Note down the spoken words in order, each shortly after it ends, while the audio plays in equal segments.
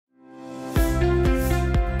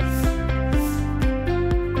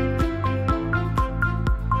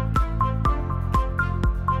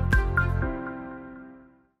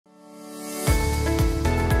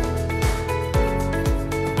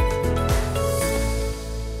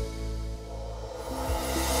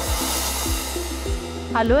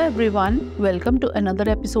Hello everyone, welcome to another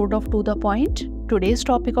episode of To The Point. Today's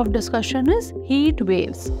topic of discussion is heat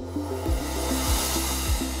waves.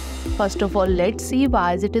 First of all, let's see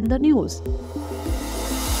why is it in the news.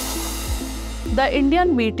 The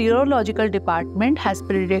Indian Meteorological Department has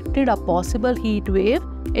predicted a possible heat wave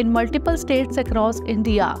in multiple states across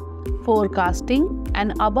India, forecasting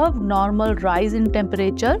an above normal rise in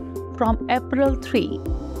temperature from April 3.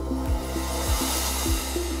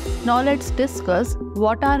 Now let's discuss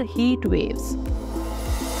what are heat waves.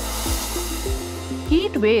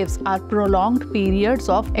 Heat waves are prolonged periods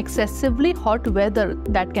of excessively hot weather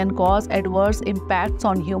that can cause adverse impacts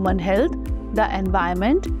on human health, the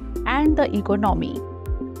environment, and the economy.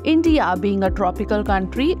 India, being a tropical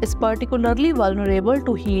country, is particularly vulnerable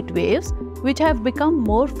to heat waves, which have become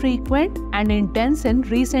more frequent and intense in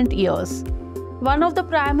recent years. One of the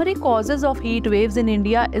primary causes of heat waves in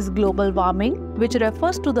India is global warming, which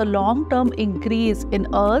refers to the long-term increase in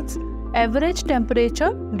Earth's average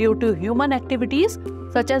temperature due to human activities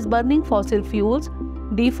such as burning fossil fuels,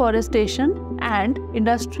 deforestation, and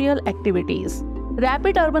industrial activities.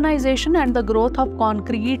 Rapid urbanization and the growth of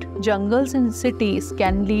concrete jungles in cities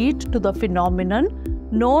can lead to the phenomenon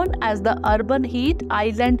known as the urban heat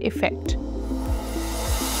island effect.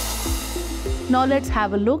 Now let's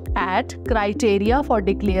have a look at criteria for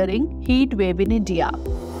declaring heat wave in India.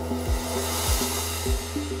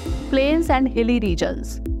 Plains and hilly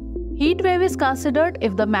regions. Heat wave is considered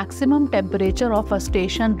if the maximum temperature of a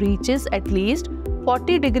station reaches at least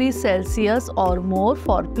 40 degrees Celsius or more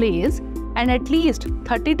for plains and at least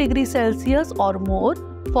 30 degrees Celsius or more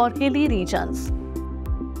for hilly regions.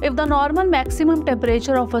 If the normal maximum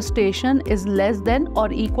temperature of a station is less than or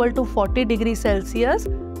equal to 40 degrees Celsius,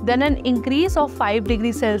 then an increase of 5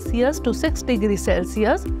 degrees Celsius to 6 degrees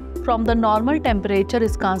Celsius from the normal temperature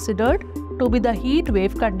is considered to be the heat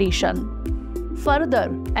wave condition. Further,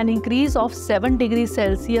 an increase of 7 degrees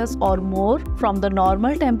Celsius or more from the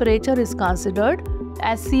normal temperature is considered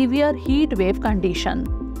as severe heat wave condition.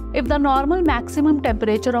 If the normal maximum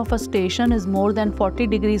temperature of a station is more than 40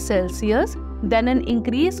 degrees Celsius, then an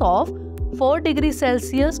increase of 4 degrees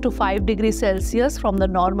Celsius to 5 degrees Celsius from the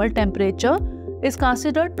normal temperature is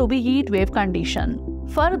considered to be heat wave condition.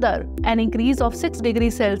 Further, an increase of 6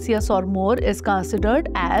 degrees Celsius or more is considered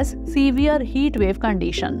as severe heat wave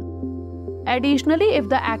condition. Additionally, if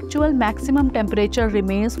the actual maximum temperature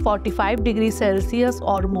remains 45 degrees Celsius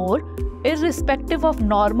or more, irrespective of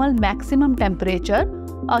normal maximum temperature,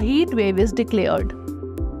 a heat wave is declared.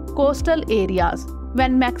 Coastal areas.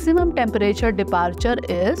 When maximum temperature departure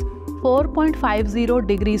is 4.50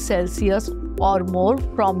 degrees Celsius or more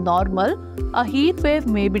from normal, a heat wave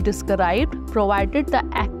may be described provided the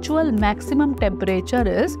actual maximum temperature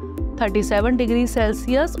is 37 degrees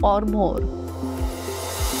Celsius or more.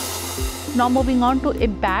 Now moving on to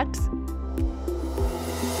impacts.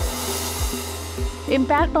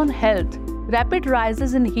 Impact on health. Rapid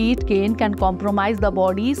rises in heat gain can compromise the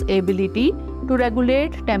body's ability to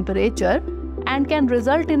regulate temperature and can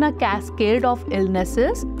result in a cascade of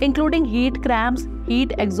illnesses including heat cramps,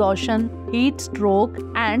 heat exhaustion, heat stroke,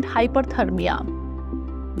 and hyperthermia.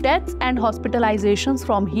 Deaths and hospitalizations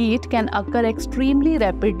from heat can occur extremely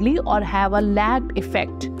rapidly or have a lagged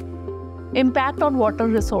effect. Impact on water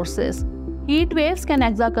resources. Heat waves can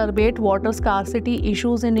exacerbate water scarcity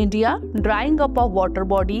issues in India, drying up of water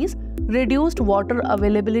bodies, reduced water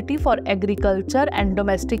availability for agriculture and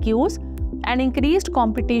domestic use, and increased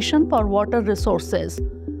competition for water resources.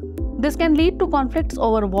 This can lead to conflicts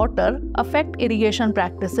over water, affect irrigation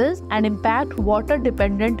practices, and impact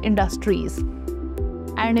water-dependent industries.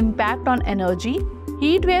 And impact on energy.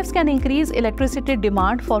 Heat waves can increase electricity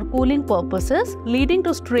demand for cooling purposes, leading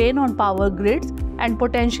to strain on power grids and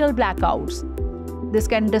potential blackouts. This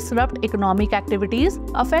can disrupt economic activities,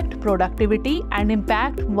 affect productivity, and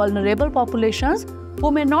impact vulnerable populations who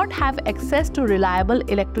may not have access to reliable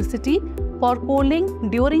electricity for cooling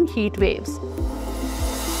during heat waves.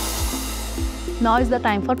 Now is the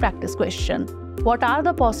time for practice question. What are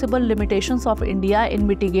the possible limitations of India in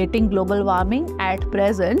mitigating global warming at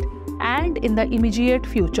present and in the immediate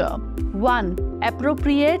future? 1.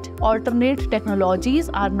 Appropriate alternate technologies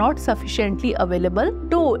are not sufficiently available.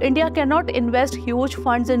 2. India cannot invest huge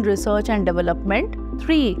funds in research and development.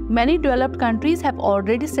 3. Many developed countries have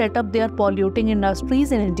already set up their polluting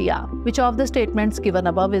industries in India. Which of the statements given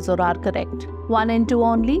above is or are correct? 1 and 2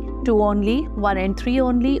 only, 2 only, 1 and 3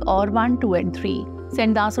 only, or 1, 2 and 3?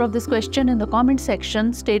 Send the answer of this question in the comment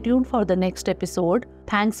section. Stay tuned for the next episode.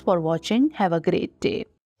 Thanks for watching. Have a great day.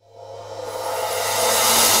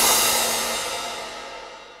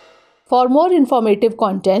 For more informative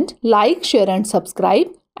content, like, share and subscribe.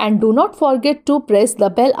 And do not forget to press the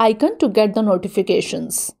bell icon to get the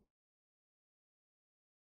notifications.